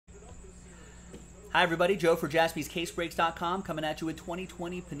Hi everybody, Joe for JaspysCaseBreaks.com coming at you with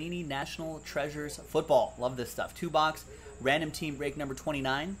 2020 Panini National Treasures Football. Love this stuff. 2-box, random team break number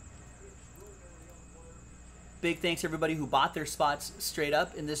 29. Big thanks to everybody who bought their spots straight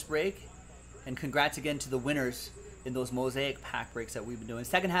up in this break. And congrats again to the winners in those mosaic pack breaks that we've been doing.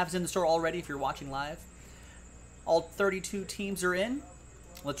 Second half is in the store already if you're watching live. All 32 teams are in.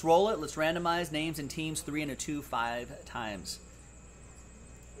 Let's roll it. Let's randomize names and teams 3 and a 2 5 times.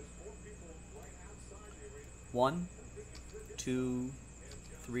 1, 2,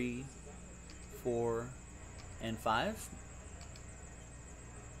 3, 4, and 5.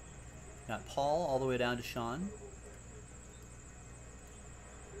 Got Paul all the way down to Sean.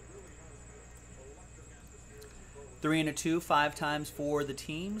 Three and a 2 5 times for the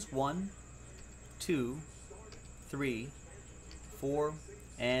teams. 1, 2, 3, 4,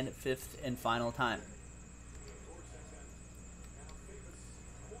 and 5th and final time.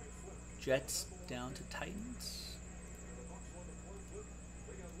 Jets down to Titans.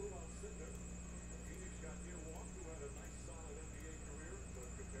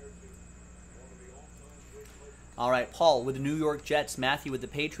 All right, Paul with the New York Jets, Matthew with the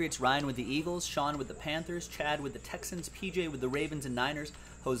Patriots, Ryan with the Eagles, Sean with the Panthers, Chad with the Texans, PJ with the Ravens and Niners,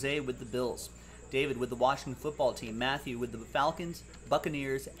 Jose with the Bills, David with the Washington Football Team, Matthew with the Falcons,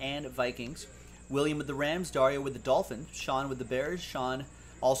 Buccaneers, and Vikings, William with the Rams, Dario with the Dolphins, Sean with the Bears, Sean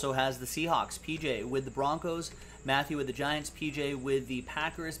also has the Seahawks, PJ with the Broncos, Matthew with the Giants, PJ with the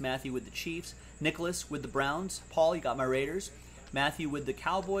Packers, Matthew with the Chiefs, Nicholas with the Browns, Paul, you got my Raiders, Matthew with the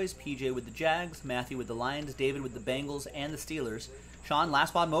Cowboys, PJ with the Jags, Matthew with the Lions, David with the Bengals and the Steelers, Sean, Last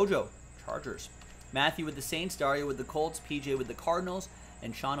Spot Mojo, Chargers, Matthew with the Saints, Dario with the Colts, PJ with the Cardinals,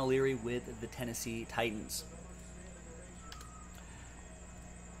 and Sean O'Leary with the Tennessee Titans.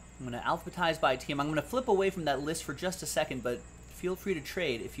 I'm going to alphabetize by team. I'm going to flip away from that list for just a second, but feel free to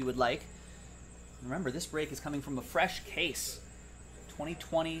trade if you would like. Remember, this break is coming from a fresh case.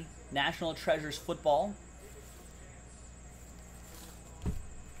 2020 National Treasures Football.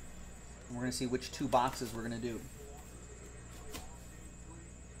 And we're going to see which 2 boxes we're going to do.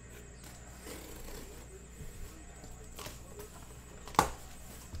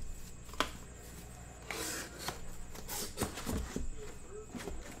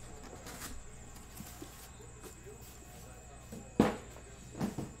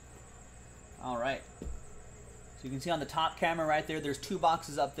 All right. So you can see on the top camera right there, there's 2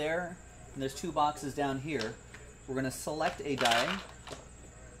 boxes up there, and there's 2 boxes down here. We're going to select a die.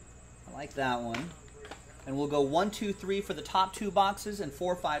 I like that one. And we'll go 1, 2, 3 for the top 2 boxes and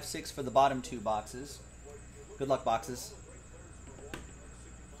 4, 5, 6 for the bottom 2 boxes. Good luck, boxes.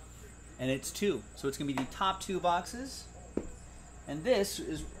 And it's 2. So it's going to be the top 2 boxes. And this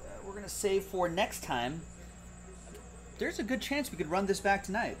is we're going to save for next time. There's a good chance we could run this back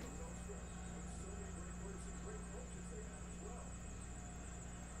tonight.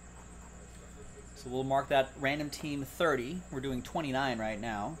 So we'll mark that random team 30. We're doing 29 right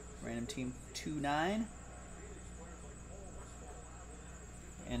now. Random team 29.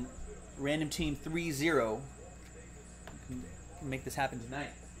 And random team 30. We can make this happen tonight.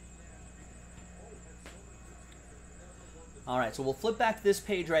 All right, so we'll flip back to this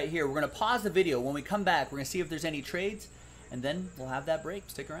page right here. We're going to pause the video. When we come back, we're going to see if there's any trades, and then we'll have that break.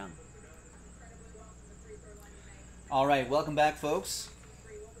 Stick around. All right, welcome back, folks.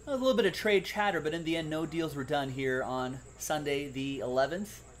 A little bit of trade chatter, but in the end, no deals were done here on Sunday, the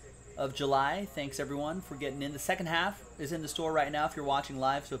 11th of July. Thanks, everyone, for getting in. The second half is in the store right now if you're watching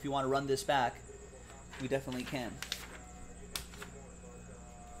live, so if you want to run this back, we definitely can.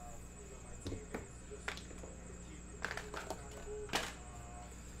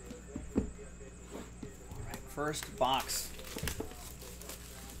 All right, first box.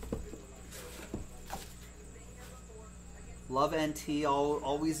 Love NT,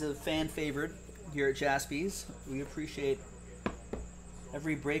 always a fan favorite here at Jaspys. We appreciate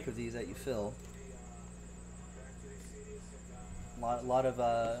every break of these that you fill. A lot of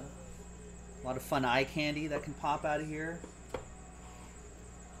fun eye candy that can pop out of here.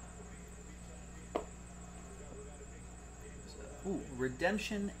 Ooh,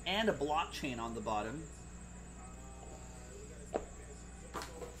 redemption and a blockchain on the bottom.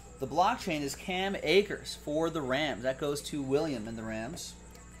 The blockchain is Cam Akers for the Rams. That goes to William and the Rams.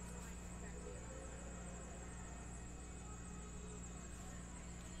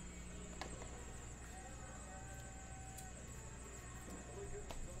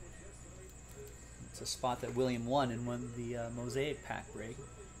 It's a spot that William won and won the mosaic pack break.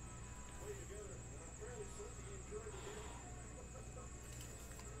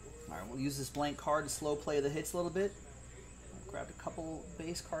 All right, we'll use this blank card to slow play the hits a little bit. Grabbed a couple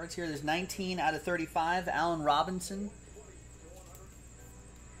base cards here. There's 19 out of 35. Allen Robinson.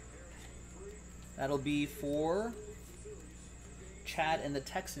 That'll be for Chad and the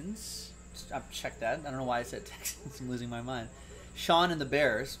Texans. I've checked that. I don't know why I said Texans. I'm losing my mind. Sean and the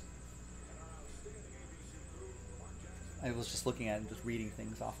Bears. I was just looking at it, just reading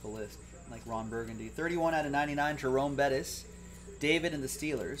things off the list, like Ron Burgundy. 31 out of 99, Jerome Bettis. David and the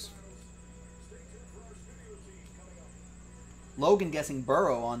Steelers. Logan guessing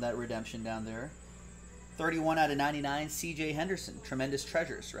Burrow on that redemption down there. 31 out of 99, C.J. Henderson. Tremendous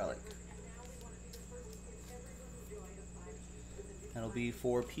Treasures relic. That'll be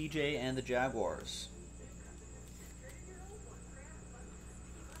for PJ and the Jaguars.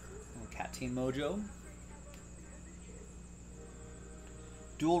 Cat Team Mojo.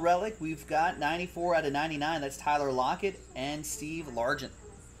 Dual relic, we've got 94 out of 99. That's Tyler Lockett and Steve Largent.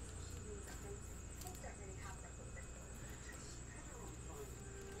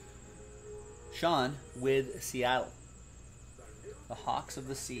 Sean with Seattle. The Hawks of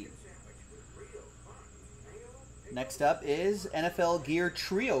the Sea. Next up is NFL Gear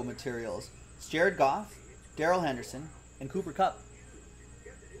Trio materials. It's Jared Goff, Darrell Henderson, and Cooper Kupp.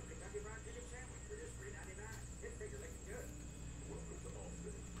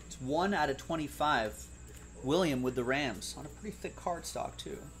 It's 1 out of 25. William with the Rams on a pretty thick card stock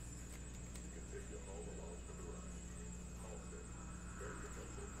too.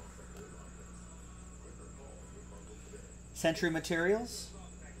 Century Materials,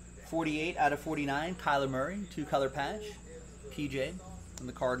 48 out of 49. Kyler Murray, 2-color patch. PJ from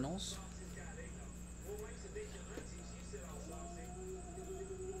the Cardinals.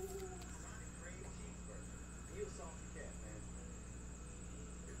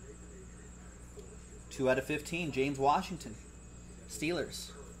 Two out of 15. James Washington, Steelers.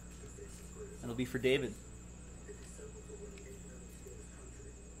 That'll be for David.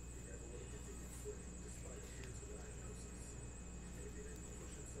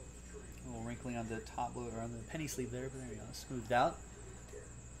 Wrinkling on the top or on the penny sleeve there, but there you go, smoothed out.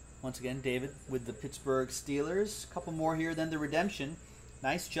 Once again, David with the Pittsburgh Steelers. A couple more here, then the redemption.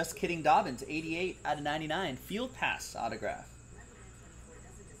 Nice, Just Kidding Dobbins, 88 out of 99. Field Pass autograph.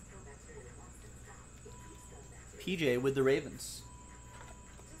 PJ with the Ravens.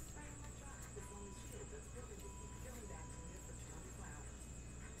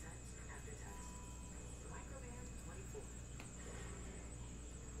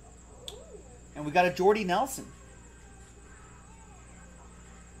 And we got a Jordy Nelson.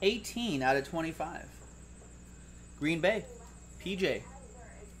 18 out of 25. Green Bay. PJ.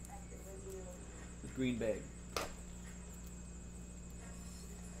 With Green Bay.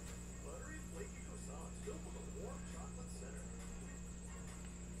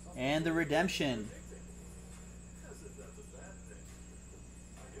 And the redemption.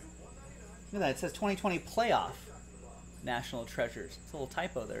 Look at that. It says 2020 playoff National Treasures. It's a little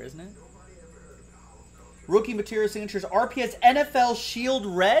typo there, isn't it? Rookie Material Signatures, RPS NFL Shield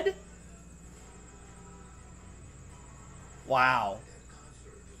Red. Wow.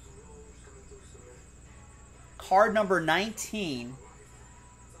 Card number 19.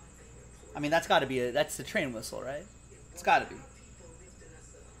 I mean, that's got to be that's the train whistle, right? It's got to be.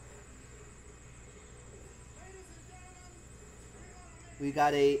 We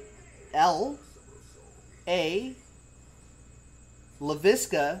got a L.A.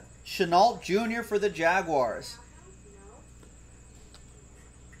 LaVisca Chenault Jr. for the Jaguars.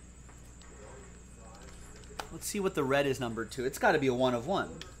 Let's see what the red is numbered to. It's got to be a 1 of 1.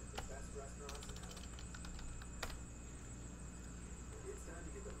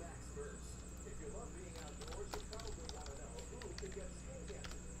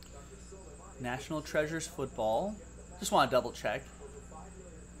 National Treasures football. Just want to double check.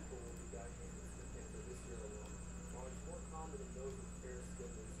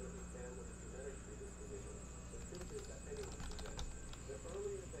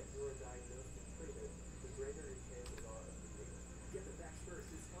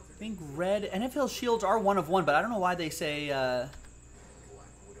 I think red NFL Shields are 1 of 1, but I don't know why they say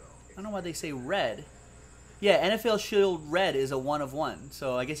red. Yeah, NFL Shield red is a 1 of 1.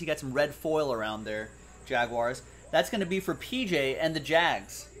 So I guess you got some red foil around there, Jaguars. That's going to be for PJ and the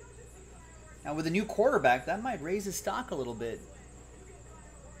Jags. Now with a new quarterback, that might raise his stock a little bit.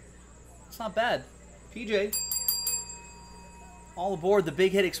 It's not bad. PJ, all aboard the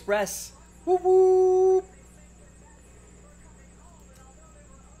Big Hit Express. Whoop whoop.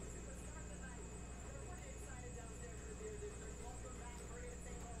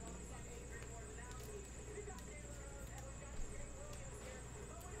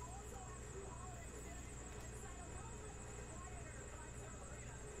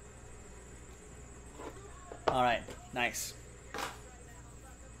 All right, nice.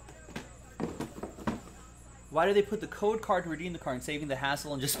 Why do they put the code card to redeem the card and saving the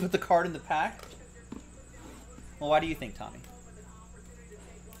hassle and just put the card in the pack? Well, why do you think, Tommy?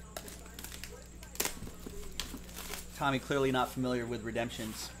 Tommy clearly not familiar with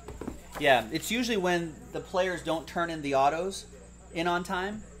redemptions. Yeah, it's usually when the players don't turn in the autos in on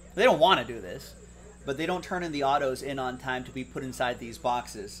time. They don't want to do this, but they don't turn in the autos in on time to be put inside these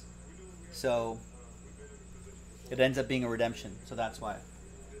boxes. So it ends up being a redemption, so that's why.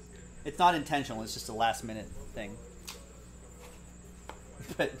 It's not intentional, it's just a last minute thing.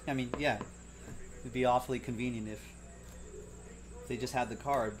 But, I mean, yeah, it'd be awfully convenient if they just had the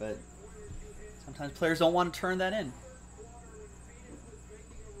card, but sometimes players don't want to turn that in.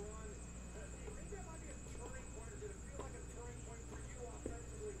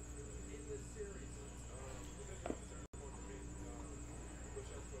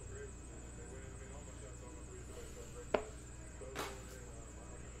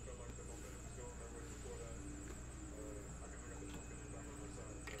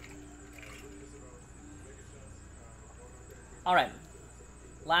 All right,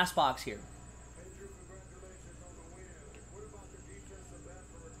 last box here.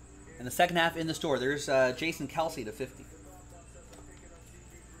 And the second half in the store, there's Jason Kelsey to 50.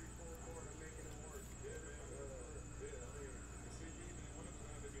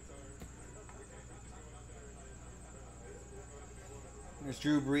 There's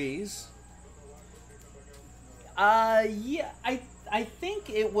Drew Brees. Yeah, I think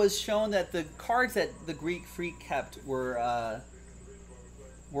it was shown that the cards that the Greek Freak kept were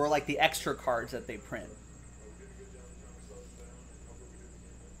like the extra cards that they print.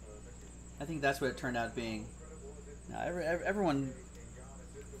 I think that's what it turned out being. No, everyone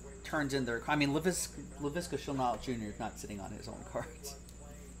turns in their... I mean, Laviska Shenault Jr. is not sitting on his own cards.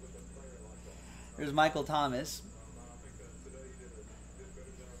 There's Michael Thomas.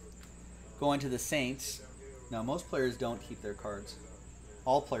 Going to the Saints. No, most players don't keep their cards.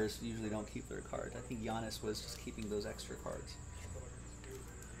 All players usually don't keep their cards. I think Giannis was just keeping those extra cards.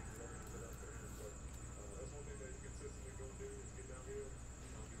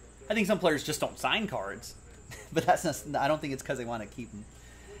 I think some players just don't sign cards, but that's not, I don't think it's because they want to keep them.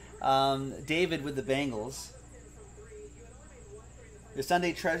 David with the Bengals. The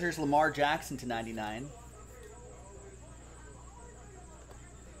Sunday Treasures, Lamar Jackson to 99.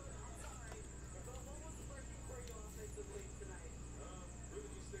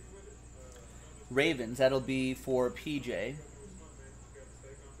 Ravens, that'll be for PJ.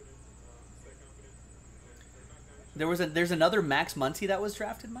 There's another Max Muncy that was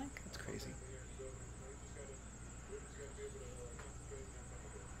drafted, Mike? That's crazy.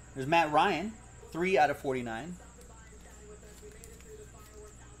 There's Matt Ryan, 3 out of 49.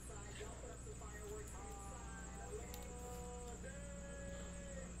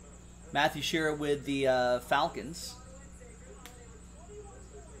 Matthew Shearer with the Falcons.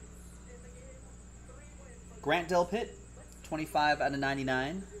 Grant Delpit, 25 out of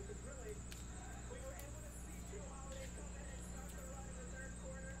 99.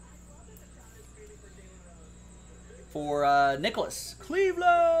 For Nicholas.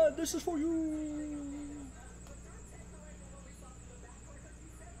 Cleveland, this is for you.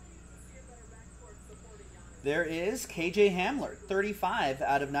 There is KJ Hamler, 35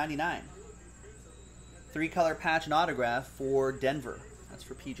 out of 99. 3-color patch and autograph for Denver. That's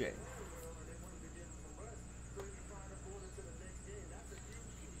for PJ.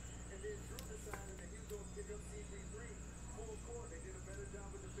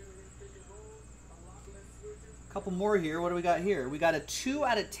 Couple more here. What do we got here? We got a 2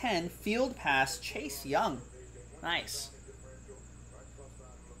 out of 10 field pass, Chase Young. Nice.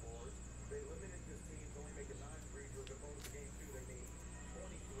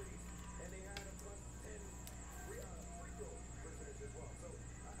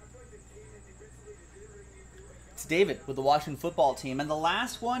 It's David with the Washington football team. And the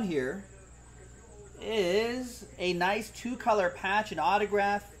last one here is a nice 2-color patch and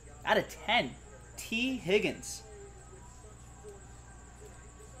autograph out of 10. T. Higgins.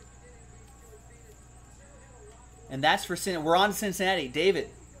 And that's for Cincinnati. We're on to Cincinnati. David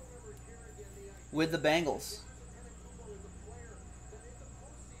with the Bengals.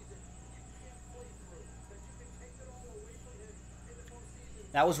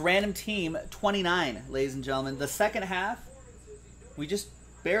 That was random team 29, ladies and gentlemen. The second half, we just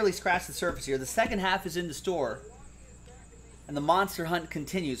barely scratched the surface here. The second half is in the store. And the monster hunt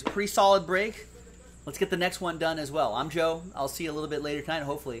continues. Pretty solid break. Let's get the next one done as well. I'm Joe. I'll see you a little bit later tonight,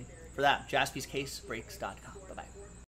 hopefully, for that. JaspysCaseBreaks.com.